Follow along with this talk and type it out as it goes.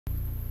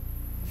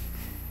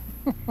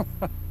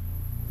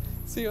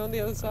See you on the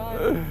other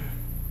side.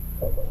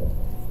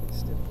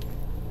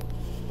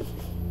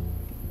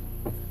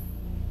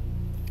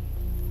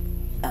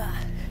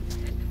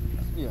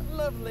 Yeah.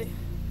 Lovely.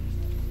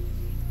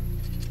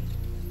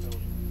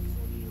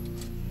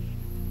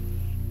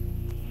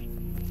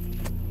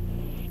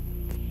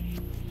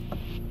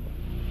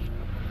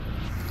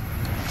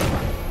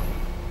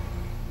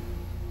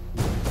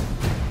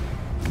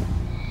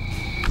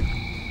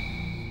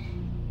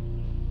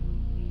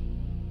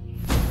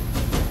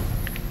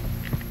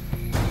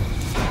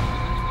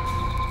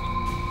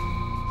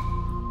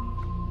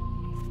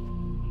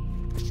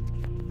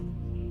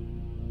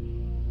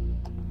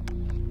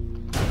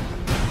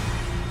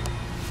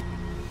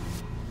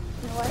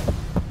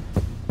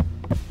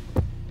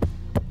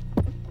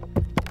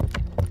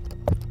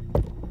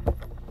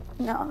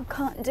 No, I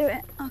can't do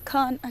it. I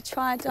can't. I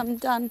tried. I'm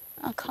done.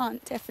 I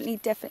can't.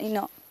 Definitely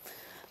not.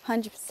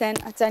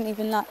 100%. I don't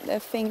even like the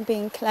thing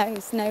being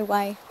closed. No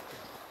way.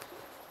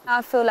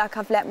 I feel like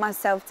I've let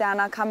myself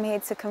down. I come here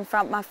to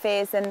confront my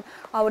fears, and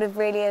I would have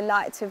really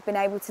liked to have been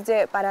able to do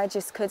it, but I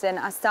just couldn't.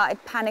 I started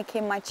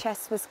panicking. My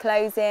chest was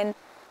closing.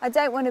 I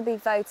don't want to be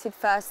voted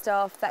first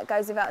off. That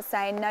goes without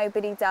saying.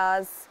 Nobody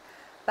does.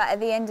 But at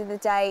the end of the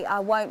day, I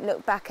won't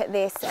look back at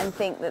this and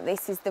think that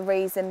this is the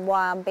reason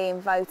why I'm being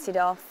voted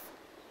off.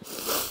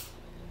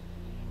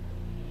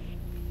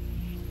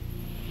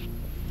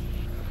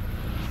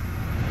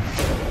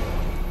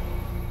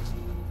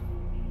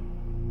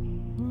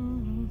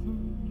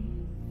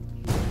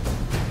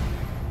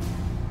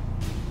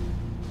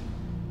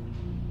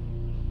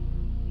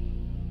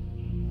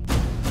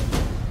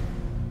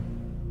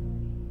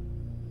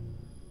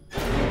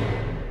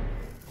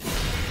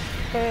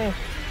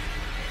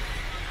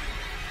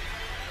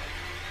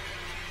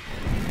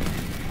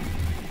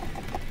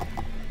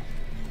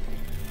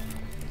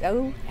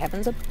 Oh,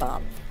 heavens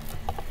above.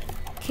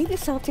 Keep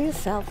yourself to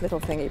yourself, little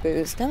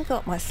thingy-boos. Don't go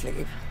up my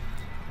sleeve.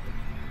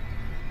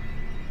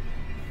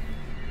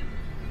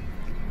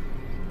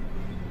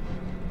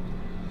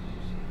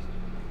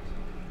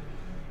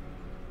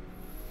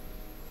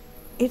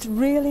 It's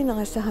really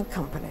nice to have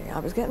company. I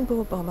was getting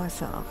bored by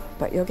myself,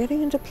 but you're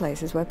getting into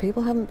places where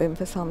people haven't been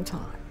for some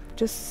time.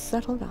 Just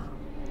settle down.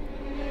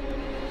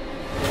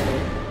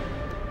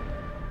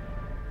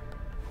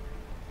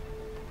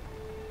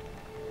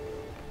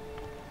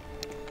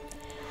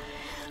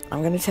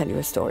 I'm going to tell you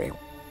a story.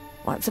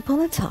 Once upon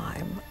a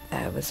time,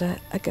 there was a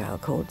girl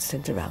called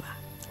Cinderella.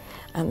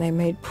 And they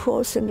made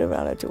poor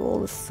Cinderella do all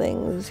the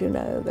things, you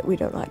know, that we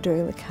don't like doing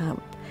in the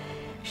camp.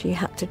 She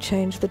had to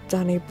change the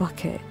dunny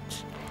bucket.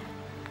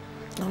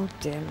 Oh,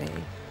 dear me.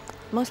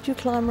 Must you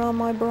climb round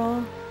my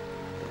bra?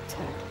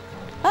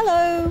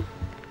 Hello!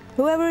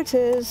 Whoever it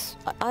is,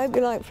 I hope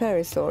you like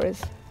fairy stories.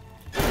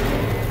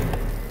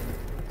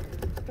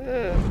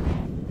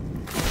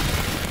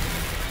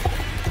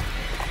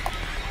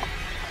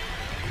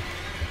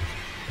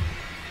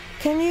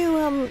 Can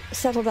you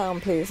settle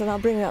down, please, and I'll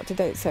bring you up to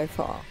date so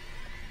far.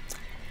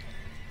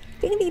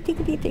 Diggity,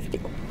 diggity, diggity.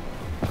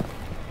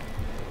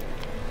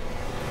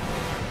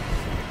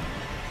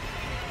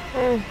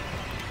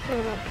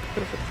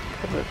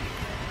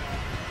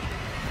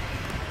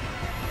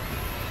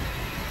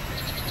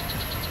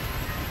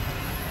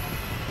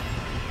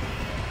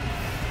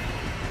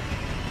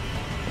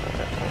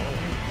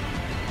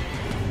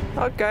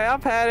 Okay,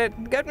 I've had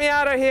it. Get me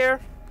out of here.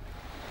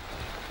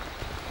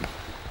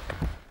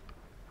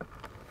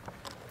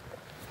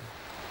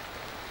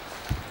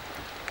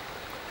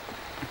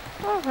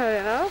 I've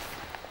had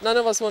enough. None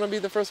of us want to be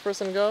the first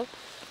person to go,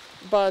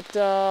 but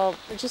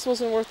it just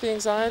wasn't worth the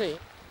anxiety.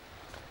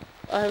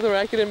 I have the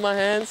racket in my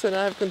hands and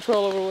I have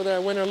control over whether I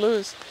win or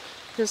lose.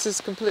 This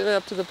is completely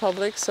up to the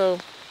public, so,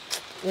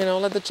 you know,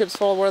 let the chips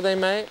fall where they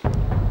may.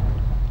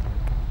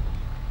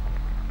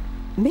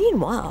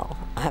 Meanwhile,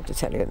 I have to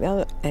tell you, at the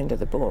other end of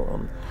the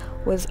ballroom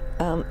was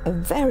a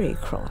very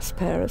cross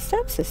pair of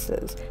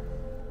stepsisters.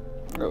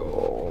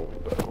 Oh,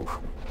 no.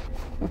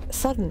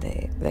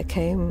 Suddenly, there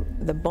came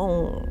the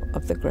bong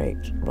of the great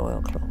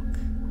royal clock.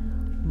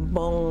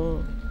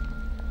 Bong,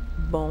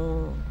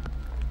 bong,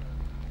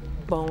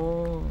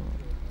 bong.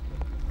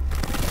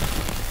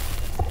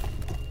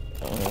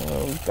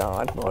 Oh,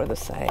 God, more of the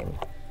same.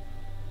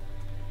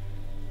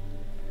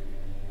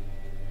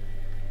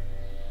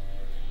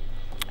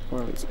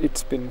 Well,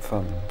 it's been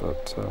fun,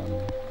 but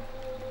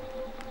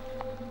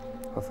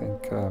I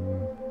think...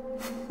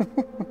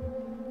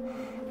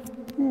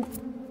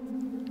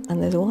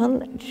 And there's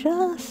one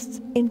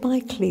just in my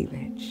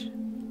cleavage.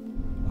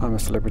 I'm a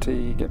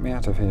celebrity, get me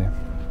out of here.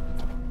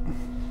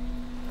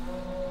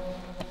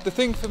 The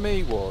thing for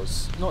me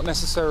was not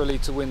necessarily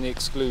to win the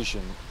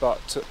exclusion, but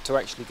to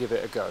actually give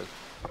it a go.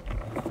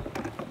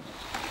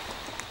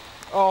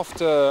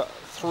 After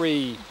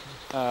 3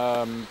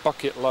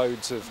 bucket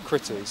loads of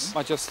critters,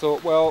 I just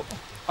thought, well,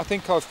 I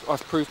think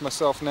I've proved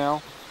myself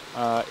now.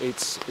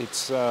 It's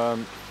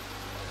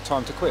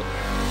time to quit.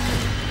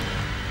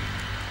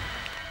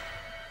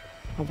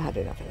 I've had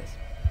enough of this.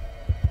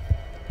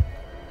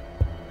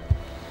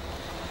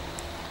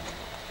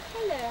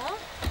 Hello.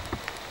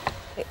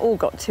 It all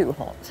got too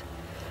hot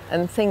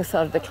and things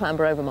started to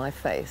clamber over my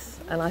face,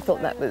 and I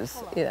thought that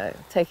was, you know,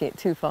 taking it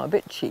too far, a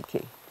bit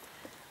cheeky.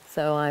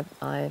 So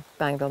I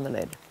banged on the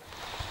lid.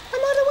 Am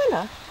I the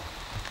winner?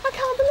 I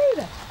can't believe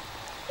it.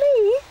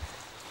 Me?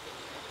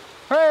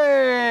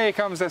 Hey,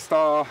 comes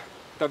Esther,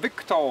 the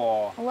victor.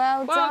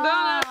 Well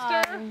done,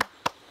 Esther.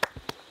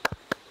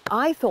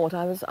 I thought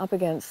I was up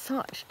against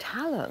such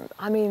talent.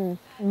 I mean,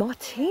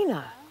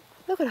 Martina,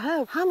 look at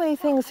her. How many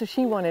things has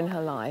she won in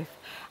her life?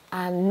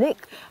 And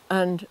Nick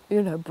and,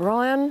 you know,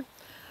 Brian,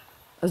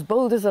 as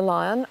bold as a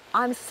lion.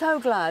 I'm so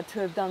glad to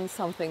have done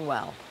something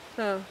well,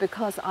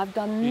 because I've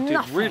done nothing.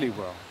 You did really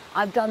well.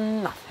 I've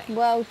done nothing.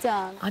 Well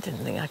done. I didn't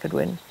think I could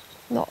win,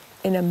 not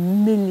in a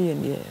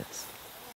million years.